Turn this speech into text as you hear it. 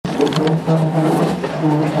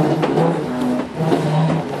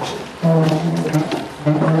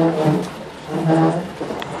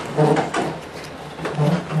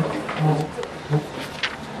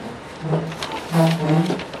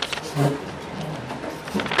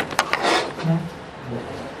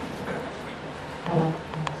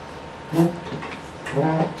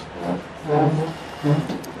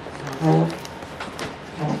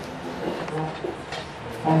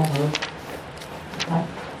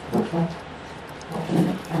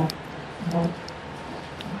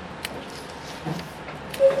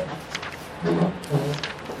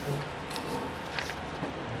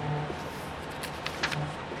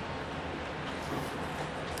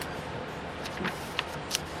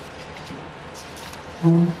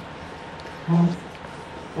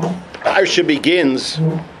Parsha begins,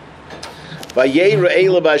 vayera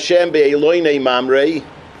elav Hashem be'eloinei mamrei,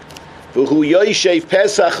 v'hu yoshev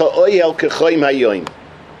Pesach ha'oyel k'choim hayoim.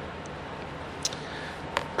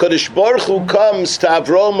 Kadosh Baruch Hu comes to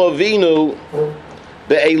Avram Avinu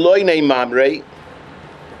be'eloinei mamrei,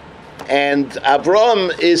 and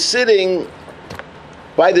Avram is sitting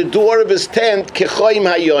by the door of his tent k'choim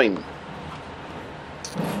hayoim.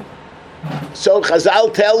 So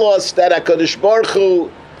Chazal tell us that HaKadosh Baruch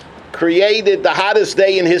Hu created the hottest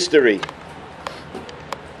day in history.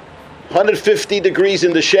 150 degrees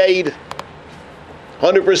in the shade,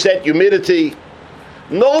 100% humidity.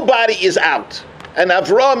 Nobody is out. And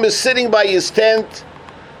Avram is sitting by his tent,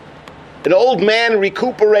 an old man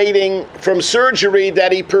recuperating from surgery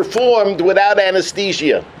that he performed without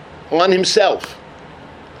anesthesia on himself.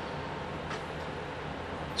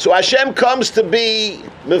 So Hashem comes to be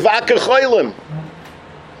Mevaker Cholim.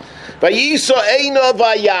 Vayisa Eina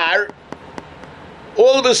Vayar.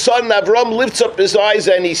 All of a sudden, Avram lifts up his eyes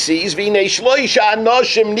and he sees V'nei Shloisha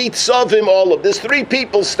Anoshim Nitzavim Olav. There's three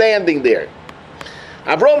people standing there.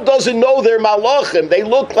 Avram doesn't know they're Malachim. They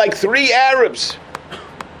look like three Arabs.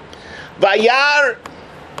 Vayar.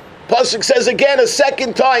 Pasuk says again a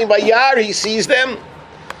second time. Vayar. He sees them.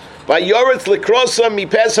 Vayoretz lekrosa mi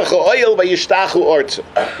pesach ha'oil vayishtachu ortza.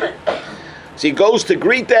 So he goes to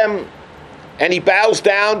greet them, and he bows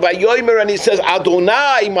down. Vayomer, and he says,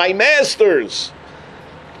 Adonai, my masters.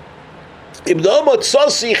 If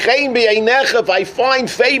I find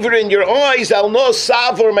favor in your eyes, I'll no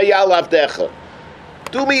savor mayal avdecha.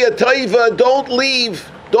 Do me a taiva. Don't leave.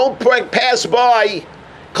 Don't pass by.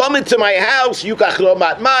 Come into my house. Yukach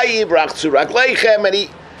romat ma'im rachzu ragleichem, and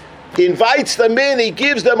he invites them in, he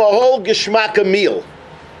gives them a whole geschmacka meal.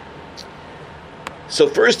 So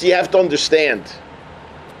first you have to understand,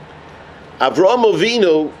 Avram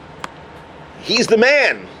Avinu, he's the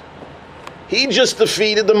man. He just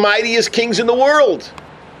defeated the mightiest kings in the world.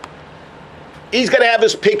 He's going to have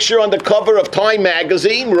his picture on the cover of Time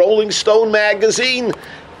magazine, Rolling Stone magazine.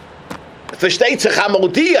 Versteht sich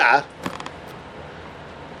Hamodia?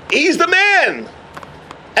 He's the man.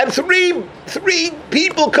 And three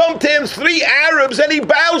people come to him, three Arabs, and he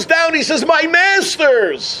bows down. He says, my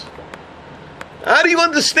masters. How do you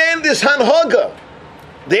understand this Hanhaga?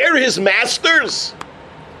 They're his masters.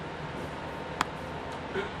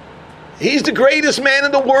 He's the greatest man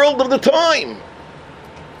in the world of the time.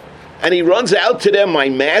 And he runs out to them, my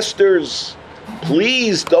masters,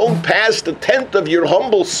 please don't pass the tent of your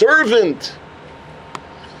humble servant.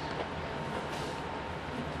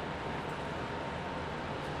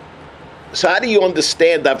 So how do you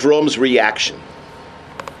understand Avram's reaction?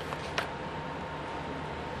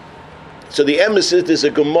 So the emes is a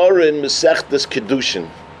Gemara in Masechtas Kedushin.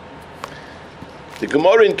 The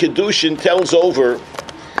Gemara in Kedushin tells over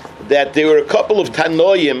that there were a couple of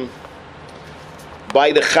Tanoim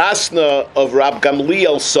by the Chasna of Rab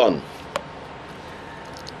Gamliel's son.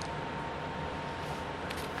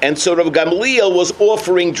 And so Rab Gamliel was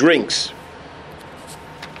offering drinks.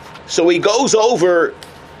 So he goes over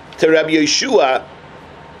to Rabbi Yeshua,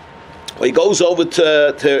 or he goes over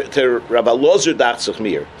to Rabbi Lozer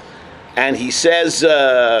Datzachmir, and he says,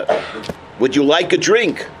 would you like a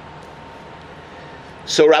drink?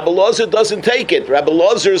 So Rabbi Lozer doesn't take it. Rabbi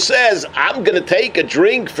Lozer says, I'm going to take a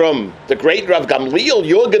drink from the great Rav Gamliel,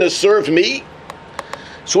 you're going to serve me?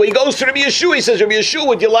 So he goes to Rabbi Yeshua, he says, Rabbi Yeshua,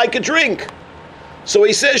 would you like a drink? So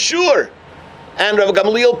he says, sure. And Rav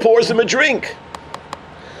Gamliel pours him a drink.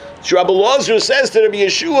 So Rabbi Lozer says to Rabbi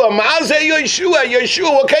Yeshua, Ma'azeh Yeshua,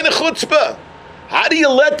 Yeshua, what kind of chutzpah? How do you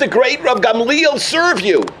let the great Rav Gamliel serve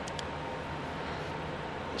you?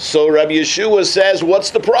 So Rabbi Yeshua says,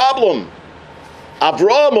 what's the problem?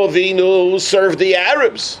 Avram Avinu served the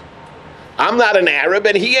Arabs. I'm not an Arab,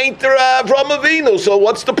 and he ain't the Avram Avinu, so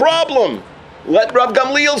what's the problem? Let Rav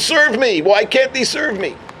Gamliel serve me. Why can't he serve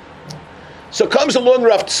me? So comes along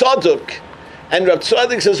Rav Tzadok, and Rav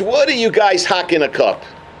Tzadok says, what are you guys hacking a cup?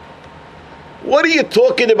 What are you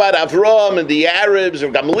talking about Avram and the Arabs or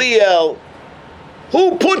Gamliel?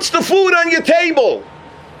 Who puts the food on your table?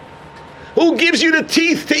 Who gives you the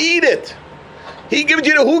teeth to eat it?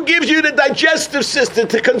 Who gives you the digestive system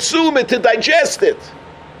to consume it, to digest it?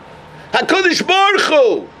 HaKadosh Baruch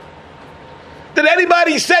Hu. Did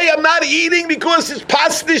anybody say I'm not eating because it's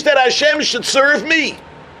pastish that Hashem should serve me?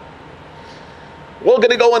 We're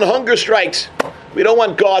going to go on hunger strikes. We don't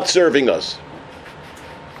want God serving us.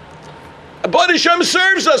 But Hashem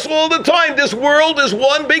serves us all the time. This world is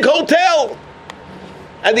one big hotel.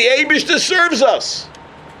 And the Eibishter serves us.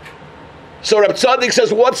 So Reb Tzaddik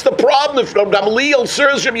says, what's the problem if Reb Gamliel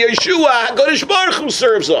serves Reb Yeshua? HaKadosh Baruch Hu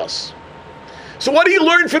serves us. So what do you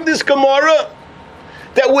learn from this Gemara?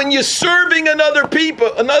 That when you're serving another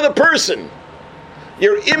person,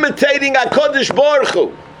 you're imitating HaKadosh Baruch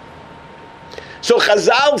Hu. So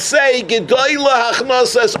Chazal say, Gedoyla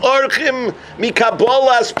hachnasas orchim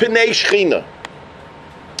mikabolas pnei shchina.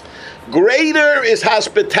 Greater is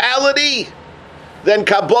hospitality than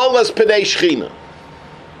kabolas pnei shchina.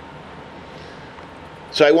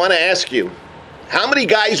 So I want to ask you, how many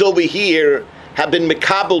guys over here have been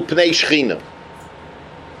mikabel pnei shchina?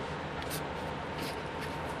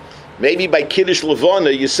 Maybe by Kiddush Levana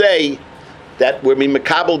you say that we're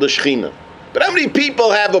mikabel the shchina. But how many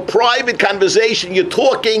people have a private conversation, you're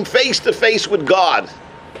talking face to face with God?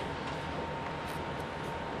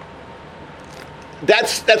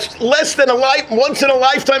 That's less than once in a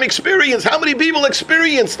lifetime experience. How many people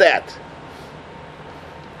experience that?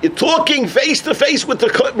 You're talking face to face with the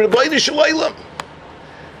Rebbeinu Shalom.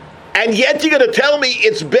 And yet you're going to tell me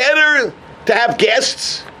it's better to have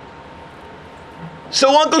guests? So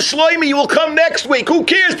Uncle Shlomi, you will come next week. Who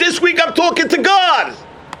cares? This week I'm talking to God.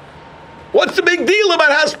 What's the big deal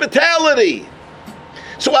about hospitality?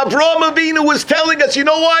 So Avraham Avinu was telling us, you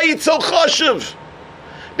know why it's so chashuv?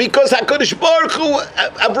 Because HaKadosh Baruch Hu,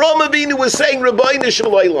 Avraham Avinu was saying, Rebbeinu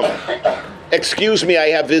Shalom, excuse me, I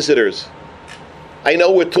have visitors. I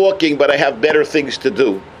know we're talking, but I have better things to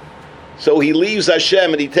do. So he leaves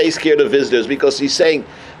Hashem and he takes care of the visitors because he's saying,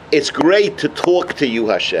 it's great to talk to you,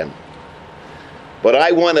 Hashem, but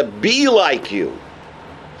I want to be like you.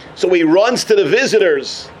 So he runs to the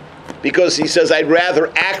visitors because he says, I'd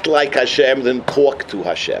rather act like Hashem than talk to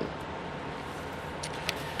Hashem.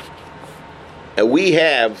 And we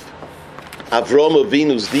have Avraham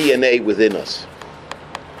Avinu's DNA within us.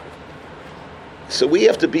 So we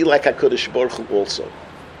have to be like HaKadosh Baruch Hu also.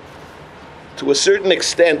 To a certain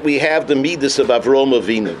extent, we have the midas of Avraham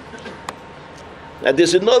Avinu. Now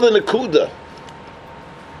there's another nakuda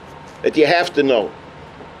that you have to know.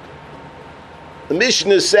 The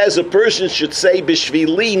Mishnah says a person should say,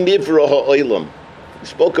 B'shvili nivra ha'olam. We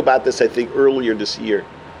spoke about this, I think, earlier this year.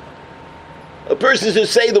 A person should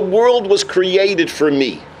say, the world was created for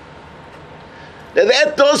me. Now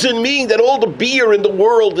that doesn't mean that all the beer in the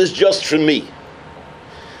world is just for me.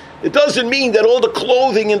 It doesn't mean that all the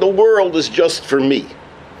clothing in the world is just for me.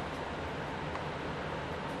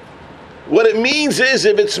 What it means is,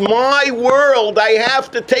 if it's my world, I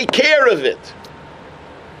have to take care of it.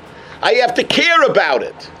 I have to care about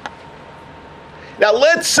it. Now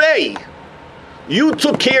let's say you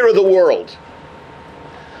took care of the world.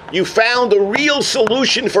 You found a real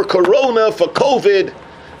solution for corona, for COVID.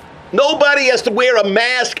 Nobody has to wear a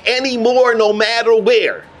mask anymore, no matter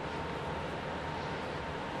where.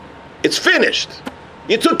 It's finished.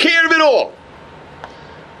 You took care of it all.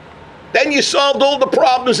 Then you solved all the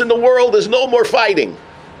problems in the world. There's no more fighting.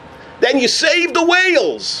 Then you saved the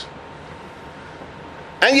whales.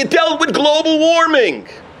 And you dealt with global warming.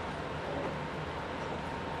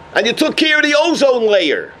 And you took care of the ozone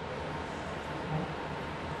layer.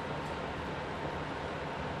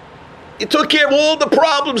 You took care of all the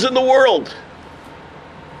problems in the world.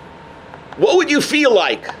 What would you feel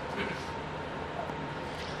like?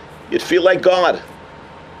 You'd feel like God.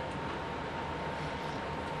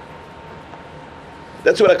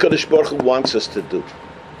 That's what HaKadosh Baruch Hu wants us to do.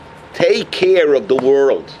 Take care of the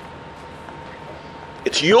world.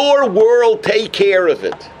 It's your world, take care of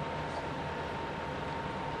it.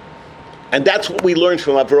 And that's what we learned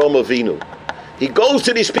from Avraham Avinu. He goes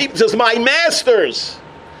to these people and says, my masters,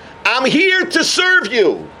 I'm here to serve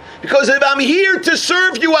you. Because if I'm here to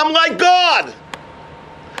serve you, I'm like God.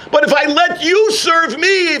 But if I let you serve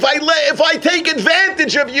me, if I take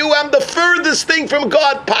advantage of you, I'm the furthest thing from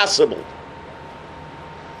God possible.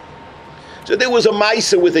 So there was a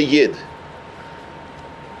Maisa with a Yid.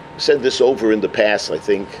 I said this over in the past, I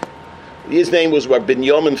think. His name was Rabbi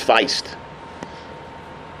Binyamin Feist.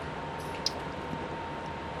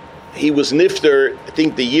 he was nifter, I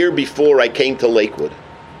think the year before I came to Lakewood.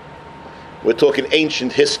 We're talking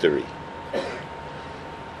ancient history.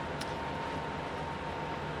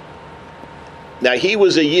 Now, he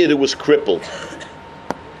was a yid who was crippled.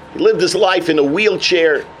 He lived his life in a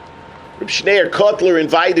wheelchair. Reb Shneir Kotler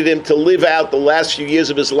invited him to live out the last few years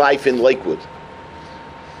of his life in Lakewood.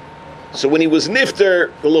 So when he was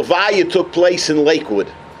nifter, the levaya took place in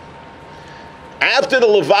Lakewood. After the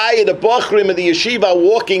levaya, the Bachrim of the yeshiva are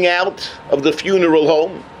walking out of the funeral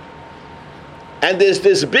home. And there's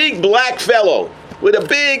this big black fellow with a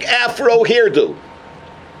big afro hairdo,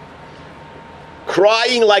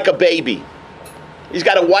 crying like a baby. He's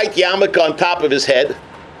got a white yarmulke on top of his head,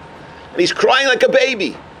 and he's crying like a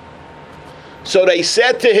baby. So they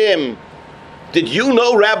said to him, "Did you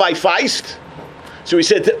know Rabbi Feist?" So he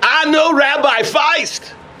said, "I know Rabbi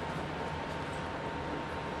Feist."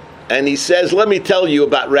 And he says, "Let me tell you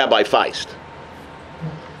about Rabbi Feist."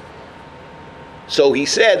 So he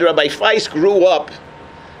said, Rabbi Feist grew up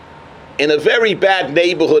in a very bad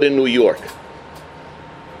neighborhood in New York.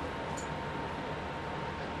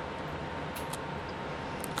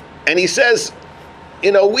 And he says,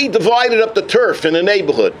 we divided up the turf in the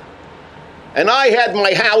neighborhood. And I had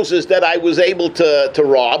my houses that I was able to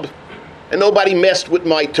rob, and nobody messed with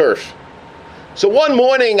my turf. So one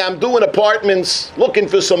morning I'm doing apartments, looking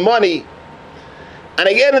for some money, and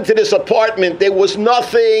I get into this apartment. There was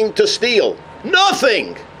nothing to steal.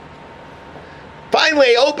 Nothing.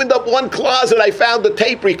 Finally, I opened up one closet. I found the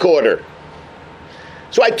tape recorder.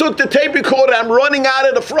 So I took the tape recorder. I'm running out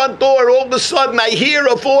of the front door. All of a sudden, I hear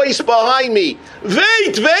a voice behind me.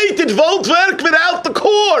 Wait, it won't work without the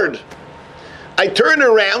cord. I turn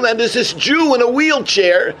around, and there's this Jew in a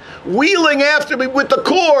wheelchair wheeling after me with the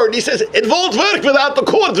cord. He says, "It won't work without the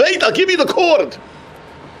cord. Wait, I'll give you the cord."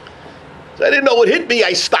 So I didn't know what hit me.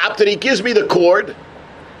 I stopped, and he gives me the cord.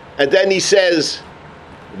 And then he says,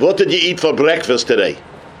 "What did you eat for breakfast today?"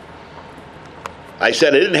 I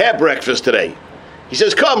said, "I didn't have breakfast today." He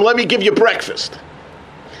says, "Come, let me give you breakfast."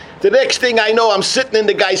 The next thing I know, I'm sitting in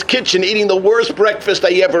the guy's kitchen eating the worst breakfast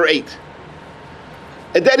I ever ate.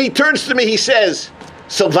 And then he turns to me, he says,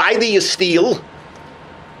 "So why do you steal?"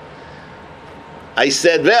 I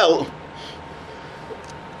said, "Well,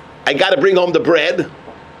 I got to bring home the bread,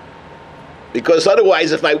 because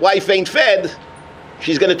otherwise, if my wife ain't fed,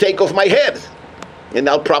 she's going to take off my head, and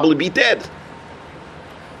I'll probably be dead."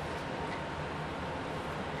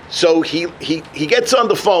 So he gets on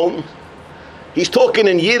the phone, he's talking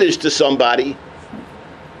in Yiddish to somebody,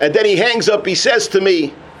 and then he hangs up. He says to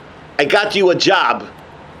me, "I got you a job.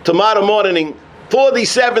 Tomorrow morning,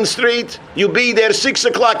 47th Street, you be there 6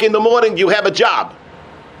 o'clock in the morning, you have a job."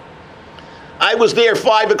 I was there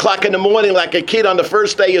 5 o'clock in the morning like a kid on the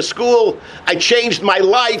first day of school. I changed my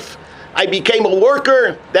life. I became a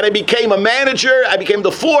worker, then I became a manager, I became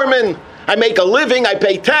the foreman, I make a living, I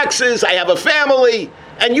pay taxes, I have a family,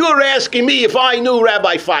 and you're asking me if I knew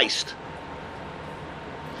Rabbi Feist.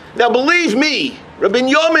 Now believe me, Rabbi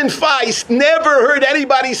Yomin Feist never heard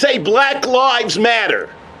anybody say Black Lives Matter.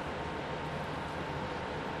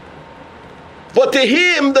 But to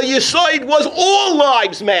him, the Yesod was all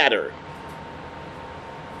lives matter.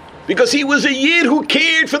 Because he was a Yid who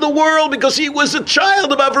cared for the world, because he was a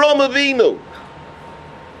child of Avraham Avinu.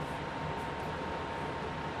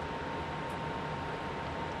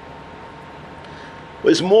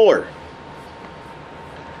 There's more.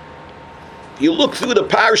 You look through the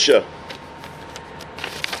Parsha,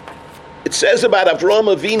 it says about Avraham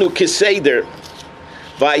Avinu Kiseder,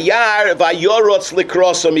 vayorotz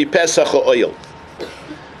likroso mi Pesach ha'oil.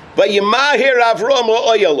 Vayimaher Avraham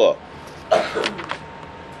ha'oilo.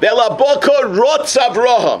 Velaboko rotz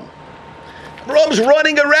Avraham. Abraham's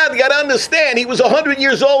running around. You got to understand, he was 100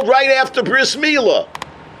 years old right after Bris Milah.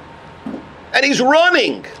 And he's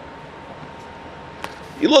running.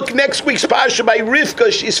 You look next week's Parsha by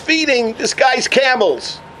Rivka, she's feeding this guy's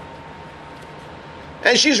camels.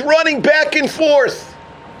 And she's running back and forth.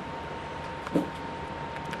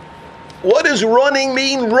 What does running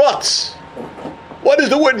mean, rutz? What does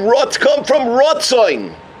the word rutz come from?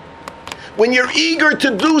 Rutzoin. When you're eager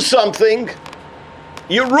to do something,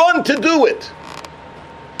 you run to do it.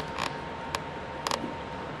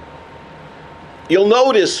 You'll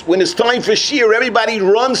notice when it's time for shiur, everybody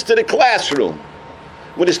runs to the classroom.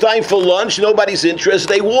 When it's time for lunch, nobody's interested.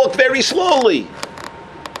 They walk very slowly.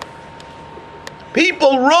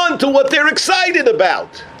 People run to what they're excited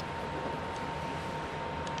about.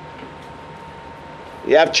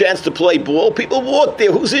 You have a chance to play ball, people walk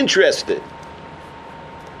there. Who's interested?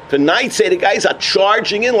 Tonight, say the guys are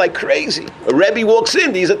charging in like crazy. A Rebbe walks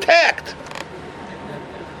in, he's attacked.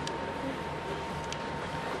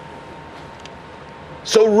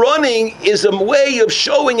 So running is a way of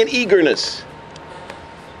showing an eagerness.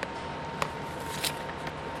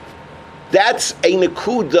 That's a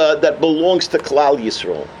nekuda that belongs to Klal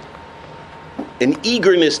Yisrael. An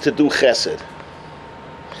eagerness to do chesed.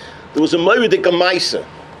 There was a Moedik Maisa.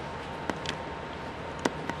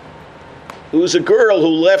 There was a girl who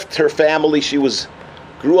left her family. She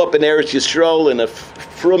grew up in Eretz Yisrael in a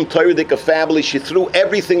from Torah family. She threw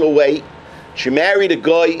everything away. She married a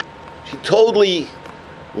guy. She totally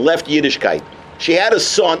left Yiddishkeit. She had a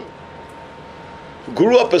son who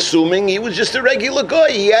grew up assuming he was just a regular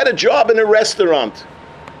guy. He had a job in a restaurant.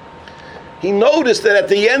 He noticed that at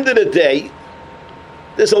the end of the day,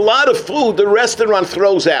 there's a lot of food the restaurant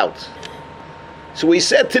throws out. So he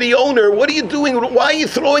said to the owner, "What are you doing? Why are you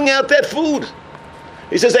throwing out that food?"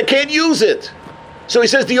 He says, "I can't use it." So he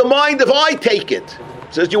says, "Do you mind if I take it?"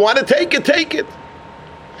 He says, "Do you want to take it? Take it."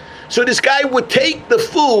 So this guy would take the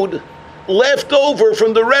food left over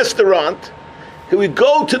from the restaurant. He would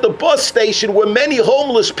go to the bus station where many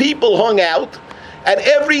homeless people hung out, and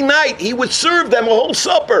every night he would serve them a whole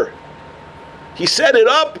supper. He set it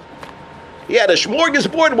up. He had a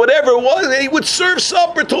smorgasbord, whatever it was, and he would serve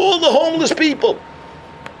supper to all the homeless people.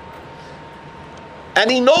 And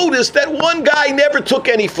he noticed that one guy never took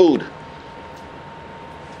any food.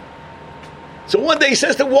 So one day he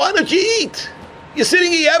says to him, "Why don't you eat? You're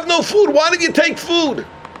sitting here, you have no food. Why don't you take food?"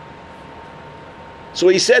 So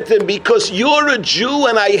he said to him, "Because you're a Jew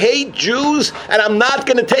and I hate Jews, and I'm not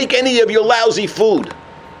going to take any of your lousy food."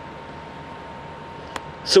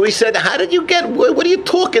 So he said, "How did you get, what are you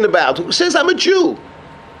talking about? Who says I'm a Jew?"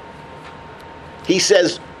 He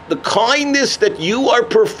says, "The kindness that you are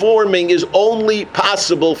performing is only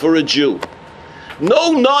possible for a Jew.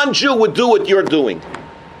 No non-Jew would do what you're doing.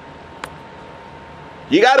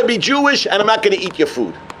 You got to be Jewish, and I'm not going to eat your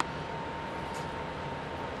food."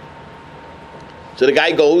 So the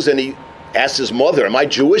guy goes and he asks his mother, "Am I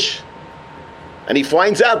Jewish?" And he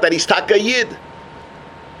finds out that he's Taka Yid.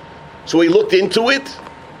 So he looked into it.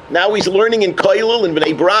 Now he's learning in Koilel in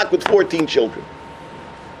Bnei Brak with 14 children.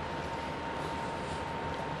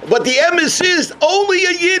 But the emes is only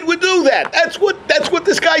a Yid would do that. That's what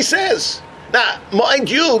this guy says. Now,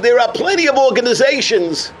 mind you, there are plenty of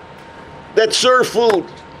organizations that serve food.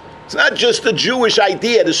 It's not just a Jewish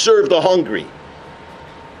idea to serve the hungry.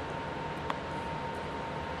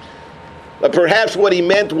 But perhaps what he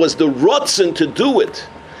meant was the rutzen to do it,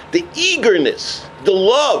 the eagerness, the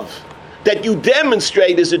love that you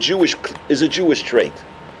demonstrate is a Jewish trait.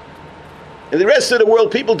 In the rest of the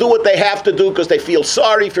world, people do what they have to do because they feel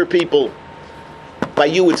sorry for people. By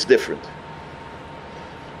you, it's different.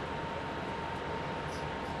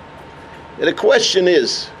 And the question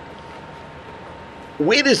is,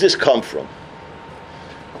 where does this come from?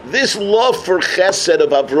 This love for chesed of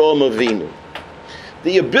Avraham Avinu,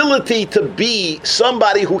 the ability to be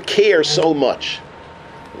somebody who cares so much.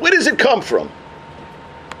 Where does it come from?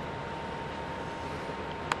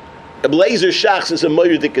 Ablezer Shachs is a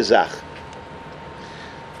moyerdik azach.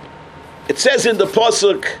 It says in the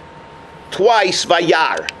pasuk twice,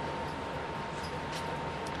 vayar.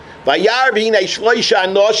 Vayar v'hinei shloisha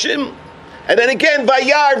anoshim, and then again,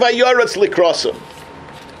 vayar vayoretz likrosim.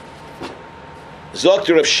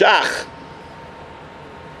 Zokter of Shach.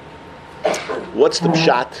 What's the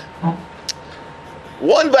pshat?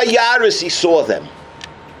 One vayaris, he saw them.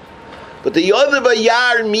 But the other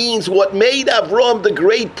vayar means what made Avram the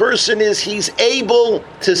great person is he's able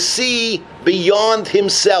to see beyond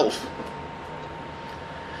himself.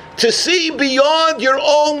 To see beyond your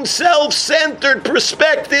own self-centered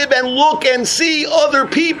perspective and look and see other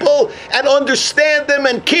people and understand them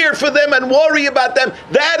and care for them and worry about them.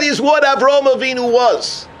 That is what Avraham Avinu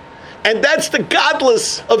was. And that's the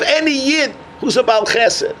godless of any Yid who's about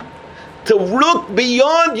chesed. To look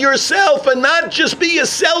beyond yourself and not just be a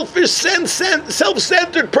selfish,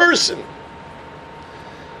 self-centered person.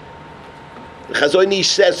 Chazon Ish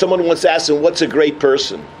said, someone once asked him, what's a great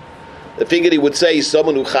person? I figured he would say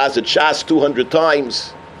someone who chazed Shas 200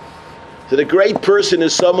 times. That a great person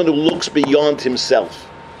is someone who looks beyond himself.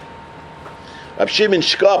 Rab Shimon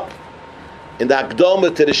Shkop, in the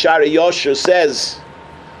Akdoma to the Shara Yosher, says,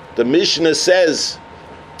 the Mishnah says,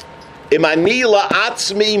 Im ani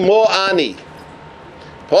la'atzmi mo ani.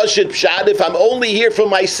 Pashut pshat, if I'm only here for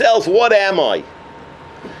myself, what am I?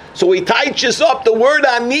 So he touches up, the word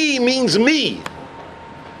ani means me.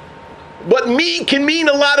 But me can mean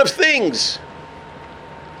a lot of things.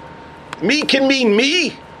 Me can mean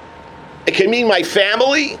me. It can mean my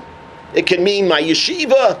family. It can mean my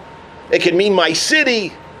yeshiva. It can mean my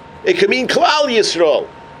city. It can mean Klal Yisrael.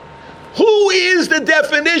 Who is the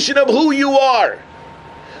definition of who you are?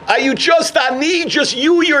 Are you just ani, just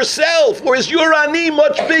you yourself, or is your ani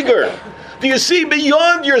much bigger? Do you see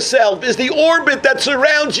beyond yourself? Is the orbit that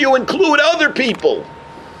surrounds you include other people?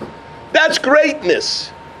 That's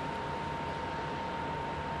greatness.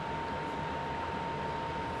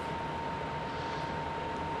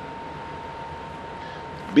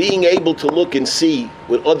 Being able to look and see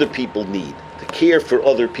what other people need, to care for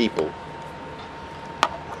other people.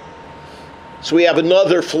 So we have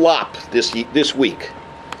another flop this week.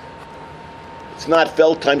 It's not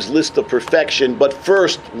Feldheim's list of perfection, but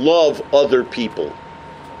first, love other people.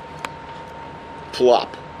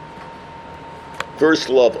 Flop. First,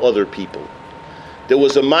 love other people. There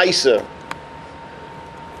was a Maisa.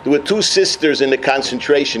 There were two sisters in the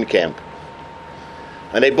concentration camp.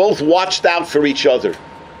 And they both watched out for each other.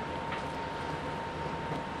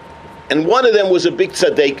 And one of them was a big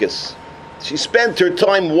tzaddikus. She spent her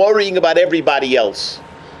time worrying about everybody else.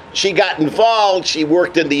 She got involved, she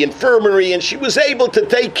worked in the infirmary, and she was able to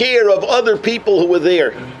take care of other people who were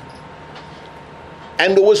there.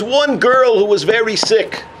 And there was one girl who was very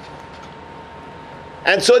sick.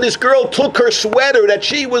 And so this girl took her sweater that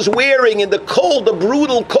she was wearing in the cold, the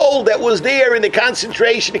brutal cold that was there in the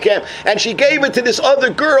concentration camp, and she gave it to this other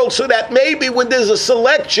girl so that maybe when there's a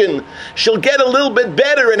selection, she'll get a little bit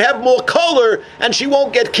better and have more color, and she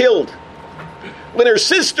won't get killed. When her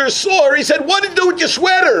sister saw her, he said, "What did you do with your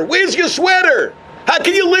sweater? Where's your sweater? How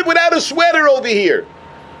can you live without a sweater over here?"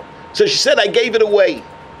 So she said, "I gave it away."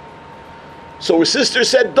 So her sister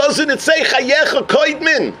said, "Doesn't it say chayecha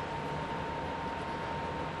koidmin?"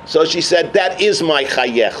 So she said, "That is my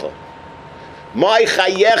chayecha. My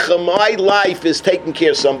chayecha, my life is taking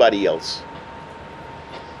care of somebody else.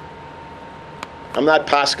 I'm not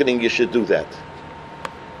paskening you should do that.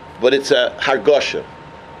 But it's a hargosha.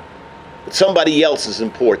 Somebody else is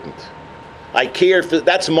important. I care for,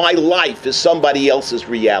 that's my life, is somebody else's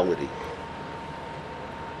reality."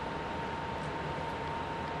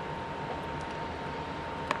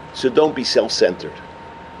 So don't be self-centered.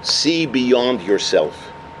 See beyond yourself.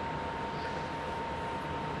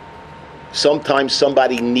 Sometimes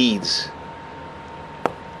somebody needs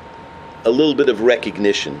a little bit of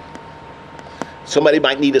recognition. Somebody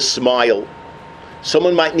might need a smile.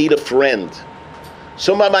 Someone might need a friend.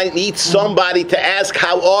 Someone might need somebody to ask,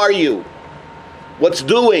 "How are you? What's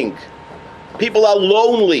doing?" People are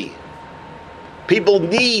lonely. People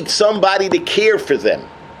need somebody to care for them.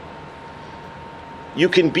 You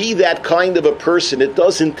can be that kind of a person. It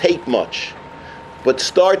doesn't take much. But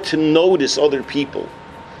start to notice other people.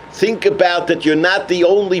 Think about that you're not the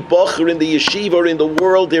only bacher in the yeshiva or in the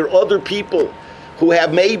world. There are other people who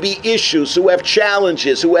have maybe issues, who have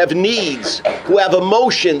challenges, who have needs, who have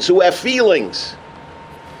emotions, who have feelings.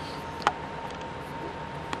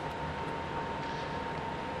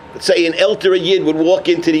 Let's say an Elter Yid would walk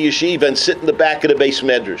into the yeshiva and sit in the back of the Beis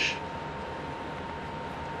Medrash.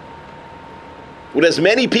 Would as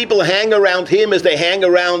many people hang around him as they hang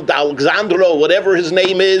around Alexandro, whatever his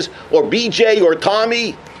name is, or BJ or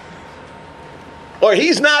Tommy? Or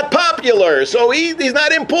he's not popular, so he's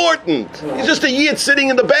not important. He's just a Yid sitting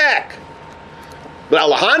in the back. But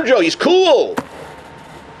Alejandro, he's cool.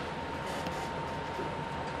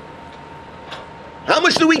 How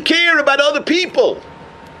much do we care about other people?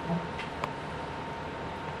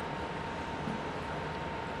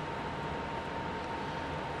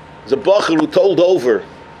 There's a bacher who told over.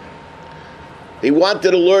 He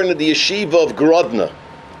wanted to learn at the yeshiva of Grodno.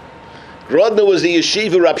 Grodno was the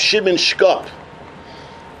yeshiva Rab Shimon Shkop.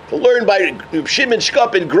 To learn by Rab Shimon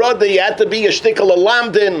Shkop in Grodno, you had to be a shtickle of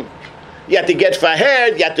lamdin. You had to get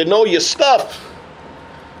fahered. You had to know your stuff.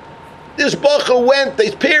 This bacher went.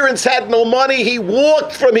 His parents had no money. He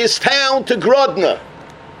walked from his town to Grodno.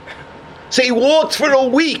 So he walked for a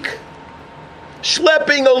week,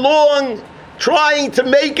 schlepping along, trying to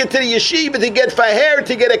make it to the yeshiva, to get faher,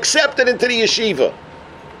 to get accepted into the yeshiva.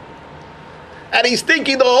 And he's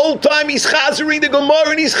thinking the whole time, he's chazering the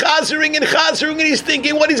Gemara, and he's chazering, and he's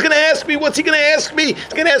thinking what he's going to ask me, what's he going to ask me?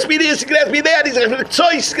 He's going to ask me this, he's going to ask me that, he's going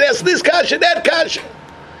to ask this kasha, that kasha.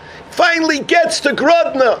 Finally gets to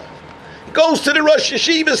Grodno. He goes to the Rosh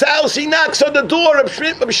Yeshiva's house, he knocks on the door,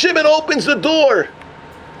 Reb Shimon opens the door.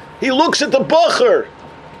 He looks at the bacher.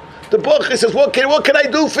 The bacher says, what can I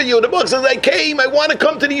do for you? The bacher says, I want to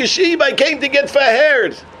come to the yeshiva, I came to get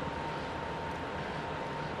fahered.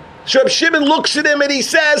 So Reb Shimon looks at him and he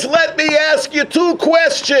says, "Let me ask you 2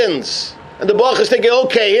 questions." And the bacher is thinking,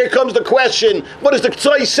 okay, here comes the question. What does the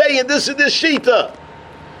Ktsoy say in this shita?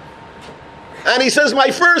 And he says,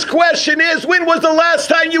 my first question is, when was the last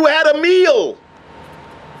time you had a meal?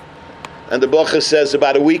 And the bacher says,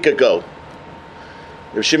 about a week ago.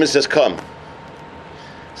 Reb Shimon says, come.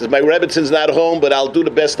 Says, my Rebbitzon's not home, but I'll do the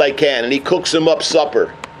best I can. And he cooks him up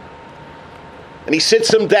supper. And he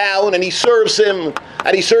sits him down, and he serves him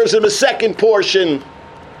a second portion.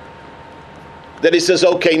 Then he says,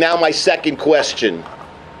 okay, now my second question.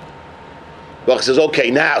 Baruch says, okay,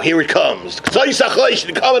 now here it comes.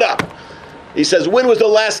 Coming up. He says, when was the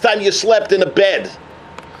last time you slept in a bed?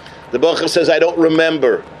 The Baruch says, I don't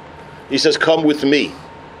remember. He says, come with me.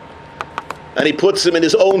 And he puts him in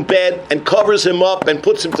his own bed and covers him up and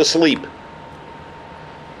puts him to sleep.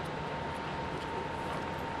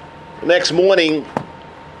 The next morning,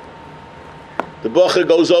 the Baruch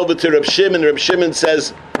goes over to Reb Shimon. Reb Shimon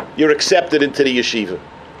says, you're accepted into the yeshiva.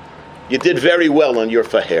 You did very well on your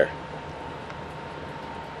vayera.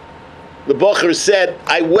 The Baruch said,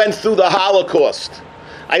 I went through the Holocaust.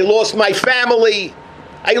 I lost my family.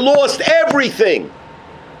 I lost everything.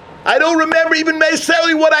 I don't remember even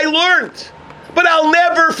necessarily what I learned. But I'll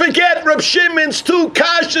never forget Reb Shimon's 2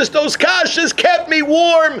 kashas. Those kashas kept me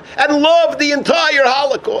warm and loved the entire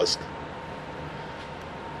Holocaust.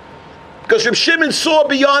 Because Reb Shimon saw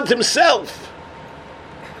beyond himself.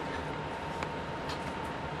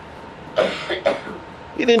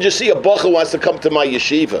 He didn't just see a bacha who wants to come to my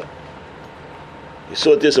yeshiva. He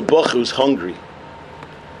saw there's a bacha who's hungry.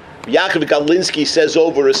 Yaakov Galinsky says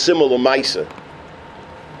over a similar maisa.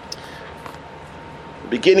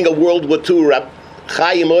 Beginning of World War II, Rab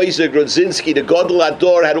Chaim Oizer Grodzinski, the Gadol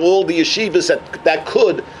Ador, had all the yeshivas that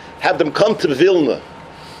could have them come to Vilna.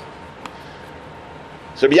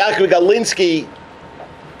 So Yaakov Galinsky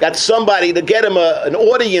got somebody to get him an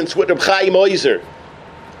audience with Rab Chaim Oizer.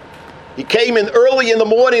 He came in early in the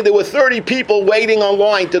morning. There were 30 people waiting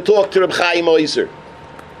online to talk to Rab Chaim Oizer.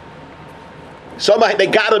 They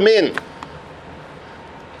got him in.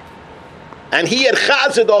 And he had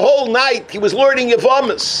chazed the whole night. He was learning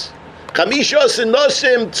Yavamas. Chamishos and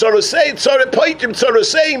Nosim, Tzorosei, Tzoropoitim,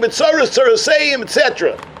 Tzoroseim, Tzoroseim,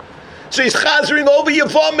 etc. So he's chazering over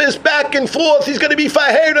Yavamas back and forth. He's going to be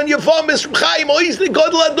fahered on Yavamas. Chaim Oizer,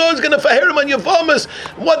 Gadol Ador is going to faher him on Yavamas.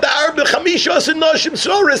 What the Arba, Chamishos and Nosim,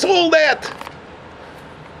 Tzoros, all that.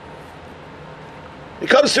 He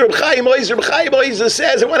comes to Reb Chaim Oizer. Reb Chaim Oizer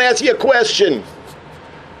says, I want to ask you a question.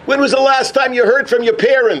 When was the last time you heard from your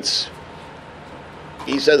parents?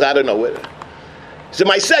 He says, I don't know. So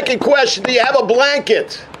my second question, do you have a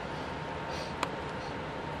blanket?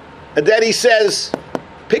 And then he says,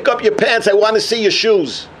 pick up your pants, I want to see your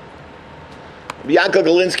shoes. Yaakov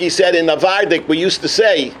Galinsky said in Navardik, we used to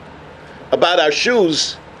say about our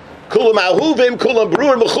shoes, Kulam ahuvim, kulam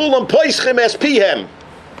brurim, kulam poischim espihem.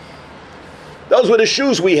 Those were the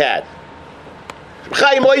shoes we had.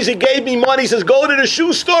 Chaim Oizer gave me money. He says, go to the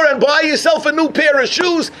shoe store and buy yourself a new pair of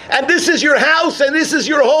shoes, and this is your house, and this is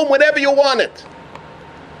your home whenever you want it.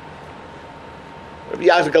 Rabbi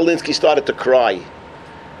Yaakov Galinsky started to cry. He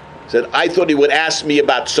said, I thought he would ask me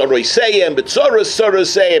about Tzoroseyim, but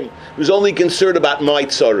Tzoroseyim. He was only concerned about my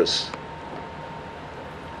Tzoros.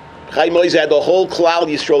 Chaim Oizer had the whole Klal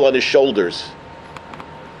Yisrael on his shoulders.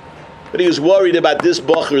 But he was worried about this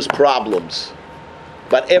Bacher's problems,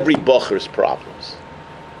 about every Bacher's problems.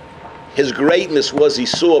 His greatness was he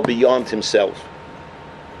saw beyond himself.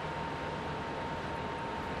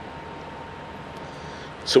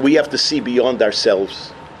 So we have to see beyond ourselves.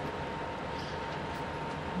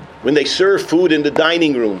 When they serve food in the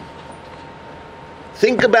dining room,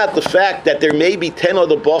 think about the fact that there may be 10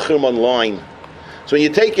 other Bacherim online. So when you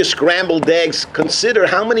take your scrambled eggs, consider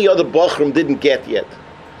how many other Bacherim didn't get yet.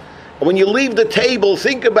 And when you leave the table,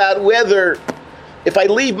 think about whether, if I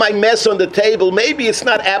leave my mess on the table, maybe it's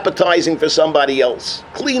not appetizing for somebody else.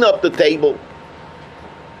 Clean up the table.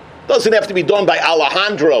 Doesn't have to be done by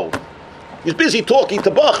Alejandro. He's busy talking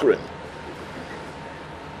to Bachrin.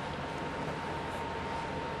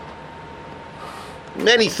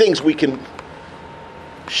 Many things we can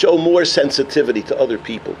show more sensitivity to other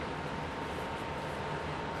people.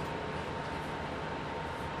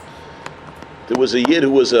 There was a yid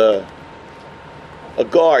who was a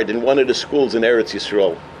guard in one of the schools in Eretz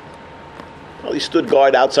Yisrael. Well, he stood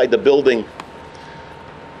guard outside the building.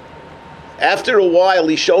 After a while,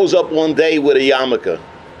 he shows up one day with a yarmulke.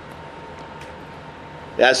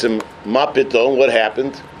 He asks him, Ma piton, what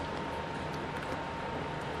happened?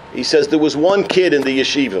 He says, there was one kid in the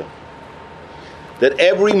yeshiva that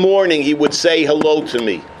every morning he would say hello to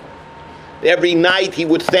me. Every night he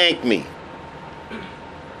would thank me.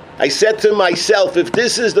 I said to myself, if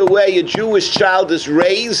this is the way a Jewish child is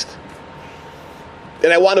raised,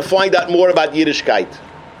 then I want to find out more about Yiddishkeit.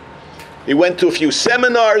 He went to a few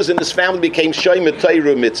seminars and his family became Shomer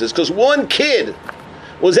Torah mitzvahs. Because one kid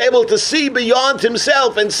was able to see beyond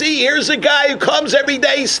himself and see, here's a guy who comes every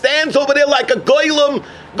day, stands over there like a goylem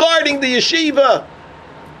guarding the yeshiva.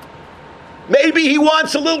 Maybe he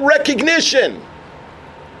wants a little recognition.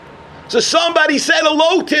 So somebody said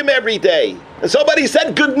hello to him every day. And somebody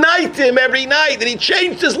said good night to him every night. And he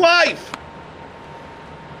changed his life.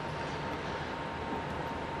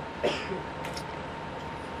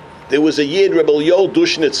 There was a Yid, Rebbe Yol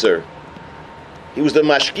Dushnitzer. He was the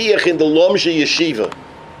mashgiach in the Lomzhe Yeshiva.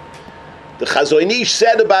 The Chazon Ish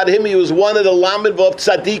said about him, he was one of the Lamed Vav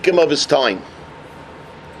Tzadikim of his time.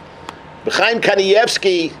 Chaim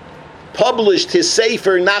Kanievsky published his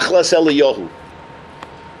Sefer Nachlas Eliyahu.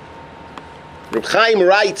 Reb Chaim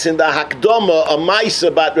writes in the Hakdama a Maisa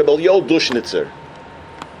about Rebbe Yol Dushnitzer.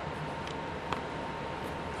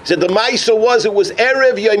 He said the Maisa was, it was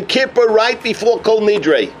Erev Yom Kippur right before Kol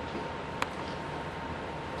Nidre.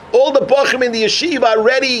 All the Bochum in the yeshiva are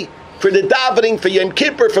ready for the davening for Yom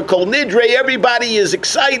Kippur, for Kol Nidre. Everybody is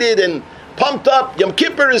excited and pumped up. Yom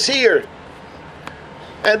Kippur is here.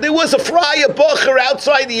 And there was a Fraya Bocher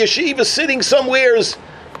outside the yeshiva sitting somewhere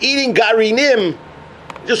eating garinim,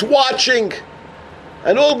 just watching.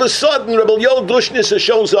 And all of a sudden, Rebbe Yol Dushnitzer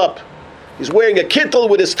shows up. He's wearing a kittel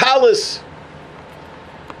with his talis.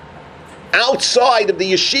 Outside of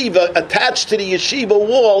the yeshiva, attached to the yeshiva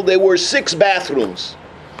wall, there were 6 bathrooms.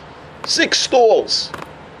 6 stalls.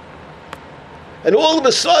 And all of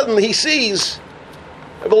a sudden he sees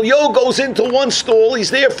Rebbe Yol goes into one stall, he's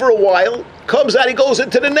there for a while, comes out, he goes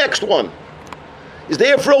into the next one. He's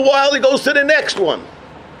there for a while, he goes to the next one.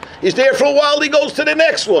 He's there for a while, he goes to the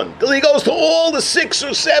next one. Till he goes to all the 6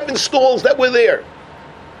 or 7 stalls that were there.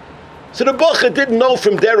 So the Bacha didn't know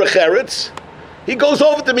from Derech Eretz. He goes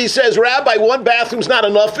over to me, he says, Rabbi, 1 bathroom's not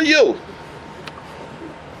enough for you.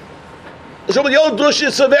 So the old Dush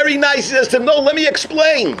is so very nice. He says to him, no, let me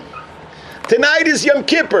explain. Tonight is Yom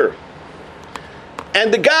Kippur.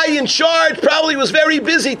 And the guy in charge probably was very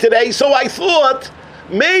busy today, so I thought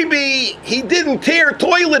maybe he didn't tear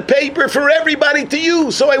toilet paper for everybody to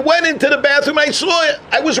use. So I went into the bathroom, I saw it.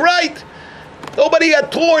 I was right. Nobody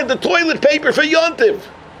had torn the toilet paper for Yontiv.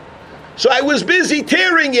 So I was busy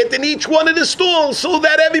tearing it in each one of the stalls so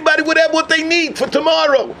that everybody would have what they need for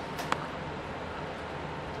tomorrow.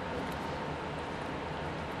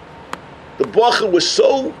 The Bacha was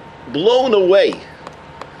so blown away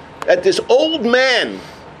that this old man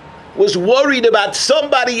was worried about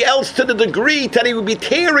somebody else to the degree that he would be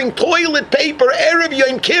tearing toilet paper Erev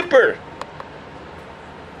Yom Kippur.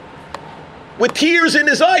 With tears in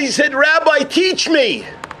his eyes, he said, Rabbi, teach me.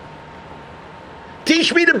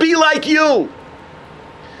 Teach me to be like you.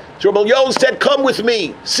 So Rebbe Yol said, come with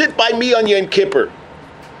me. Sit by me on Yom Kippur.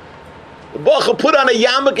 The Bacha put on a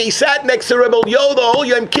yarmulke. He sat next to Rebbe Yol the whole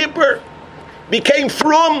Yom Kippur. Became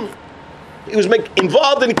frum. He was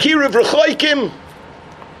involved in Kiruv Rechoikim.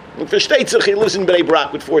 And versteht sich, he lives in Bnei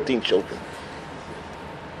Brak with 14 children.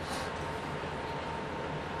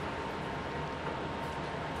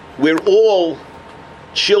 We're all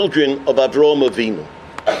children of Avraham Avinu.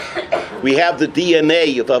 We have the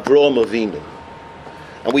DNA of Avraham Avinu.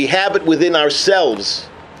 And we have it within ourselves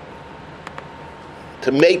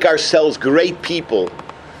to make ourselves great people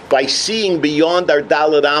by seeing beyond our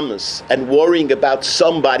Daled Amas and worrying about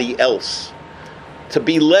somebody else. To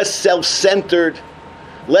be less self-centered,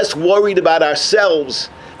 less worried about ourselves,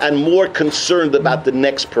 and more concerned about the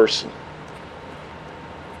next person.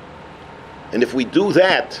 And if we do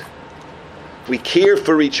that, we care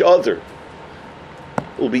for each other,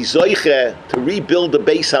 we'll be zoiche to rebuild the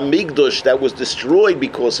Beis HaMikdash that was destroyed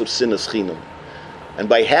because of Sinas Chinam. And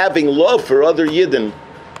by having love for other Yidden,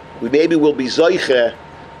 we maybe will be zoiche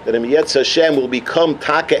that in Yetz Hashem will become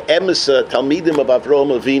Taka Emesa, Talmidim of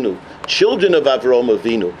Avraham Avinu, children of Avraham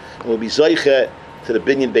Avinu, and will be zoiche to the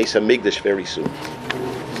Binyan Beis HaMikdash very soon.